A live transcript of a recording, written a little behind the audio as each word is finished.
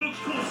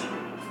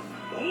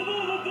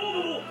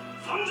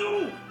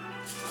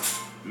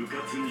うか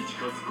つに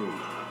近づこうが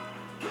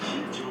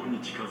慎重に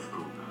近づこ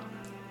うが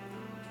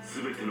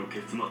全ての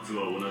結末は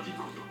同じ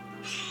こと。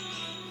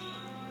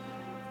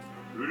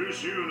苦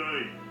しゅうな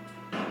い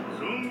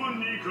存分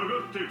にかか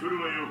ってくる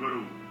がよかろ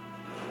う。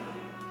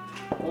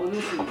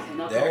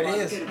 There it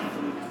is.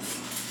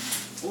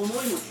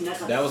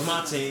 That was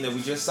my team that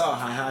we just saw.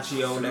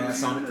 Hihachi old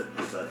ass on it.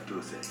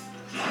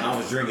 I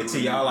was drinking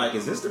tea. Y'all like,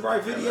 is this the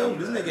right video?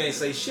 This nigga ain't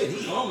say shit.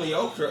 He normally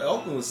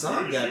open with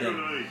some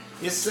goddamn.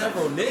 It's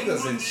several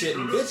niggas and shit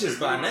and bitches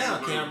by now,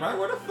 Cam, right?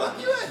 Where the fuck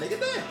you at, nigga?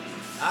 Damn.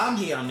 I'm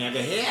here,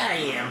 nigga. Here I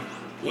am.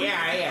 Here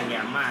I am, you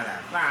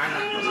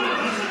motherfucker.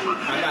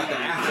 I got the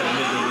afro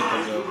nigga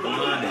with the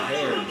blonde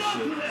hair and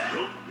shit.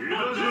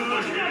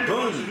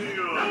 Boom.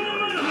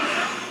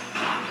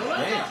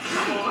 Damn.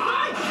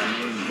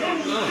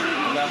 I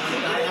got my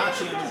nigga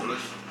Hihachi in this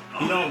bitch.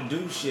 He don't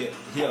do shit.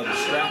 He'll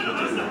distract me.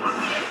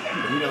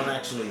 But he don't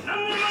actually.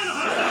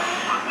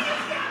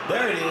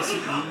 There it is.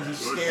 He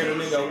scared a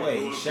nigga away.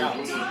 He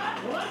shouts.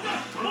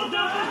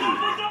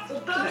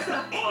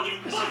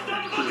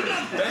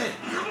 Bang.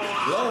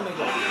 Blow a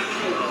nigga.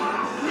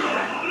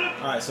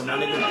 Alright, so my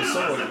nigga with the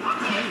sword.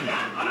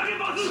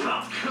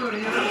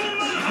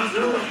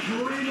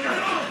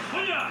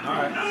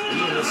 Alright, he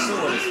with the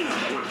sword.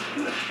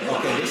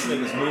 Okay, this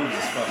nigga's moves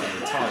is fucking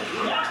retarded.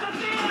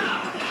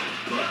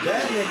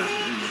 That nigga,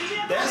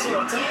 that's what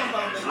I'm talking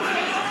about, nigga.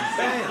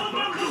 Bam.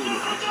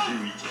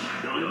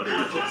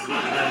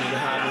 That nigga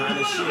hide behind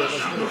this shield. Let's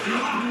move.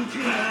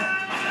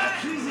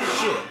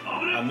 Shit.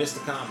 I missed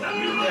the combo. There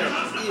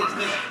he is,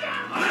 nigga.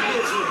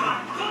 Bitch,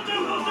 nigga.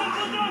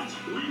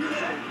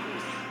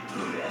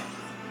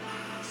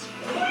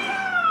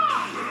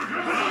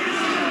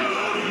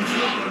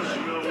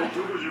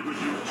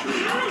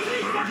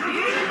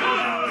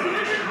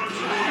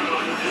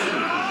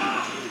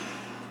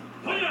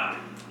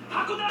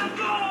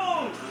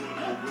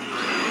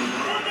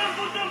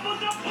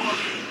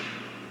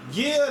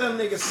 Yeah, them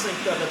niggas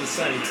synced up at the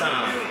same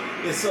time.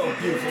 It's so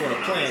beautiful when a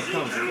plan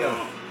comes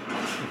together.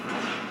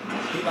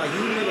 He like, you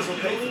niggas will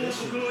pay for this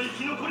shit.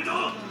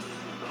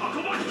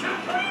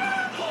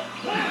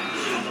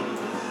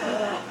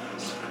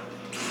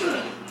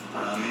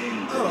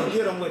 Oh,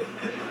 get him with it.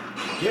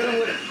 Get him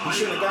with it. He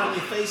should have got in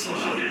your face and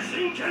shit.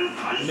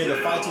 The nigga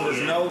fights with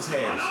his nose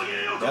hairs.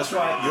 That's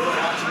right, you're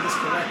watching this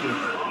correctly.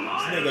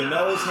 This nigga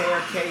nose hair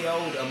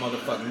KO'd a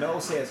motherfucker.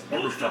 Nose hairs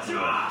every fucking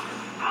way.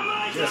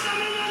 Just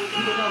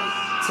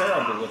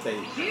terrible what they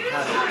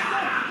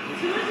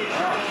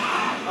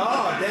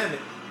oh, damn it.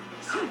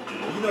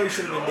 You know you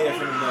should have been dead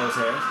from the nose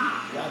hairs.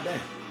 God damn.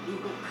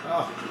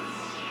 Oh.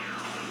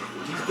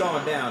 He's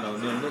going down though.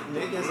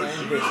 Niggas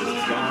and bitches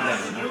is going down.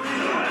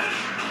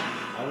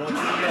 I want you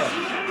to know.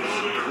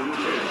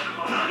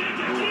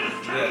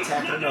 Yeah,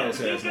 attack the nose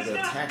hairs, nigga.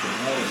 Attack the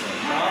nose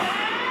hairs. Oh.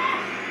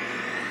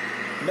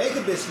 Make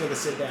a bitch nigga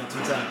sit down 2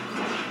 times.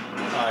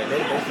 Alright, they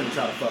finna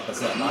try to fuck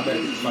us up. I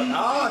better fuck.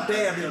 Oh,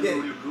 damn, he did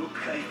it.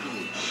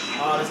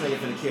 Oh, this nigga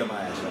finna kill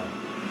my ass, y'all.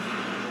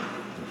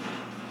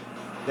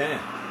 Damn.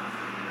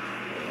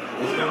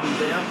 It's gonna be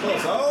damn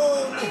close. Oh,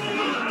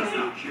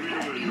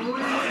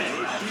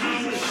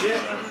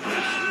 shit.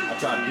 I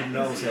tried to do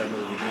nose hair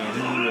move again.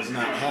 He was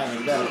not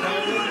having that.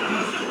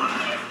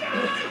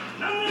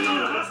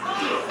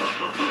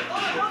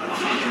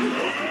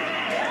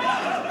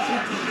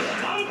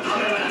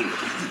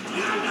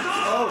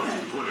 Oh.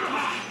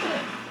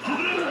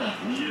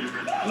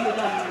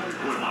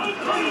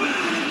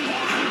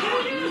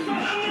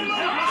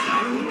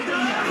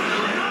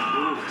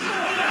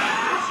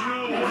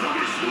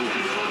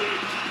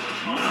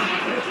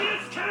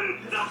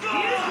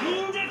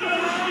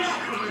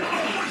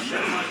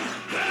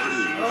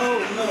 Oh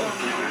no!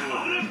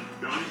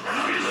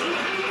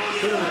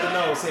 Hit him with the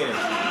nose hair.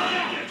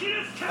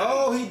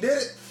 Oh, he did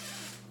it!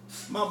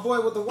 My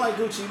boy with the white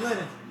Gucci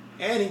linen.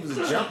 And he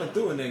was jumping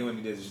through a nigga when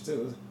he did this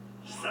too.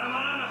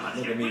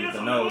 Look at me with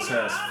the nose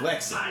hairs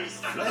flexing.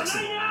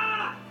 Flexing.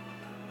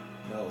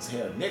 Nose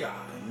hair nigga.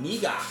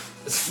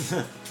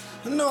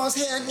 Nose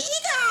hair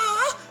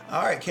nigga.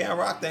 Alright, Cam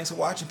Rock, thanks for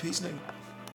watching. Peace, nigga.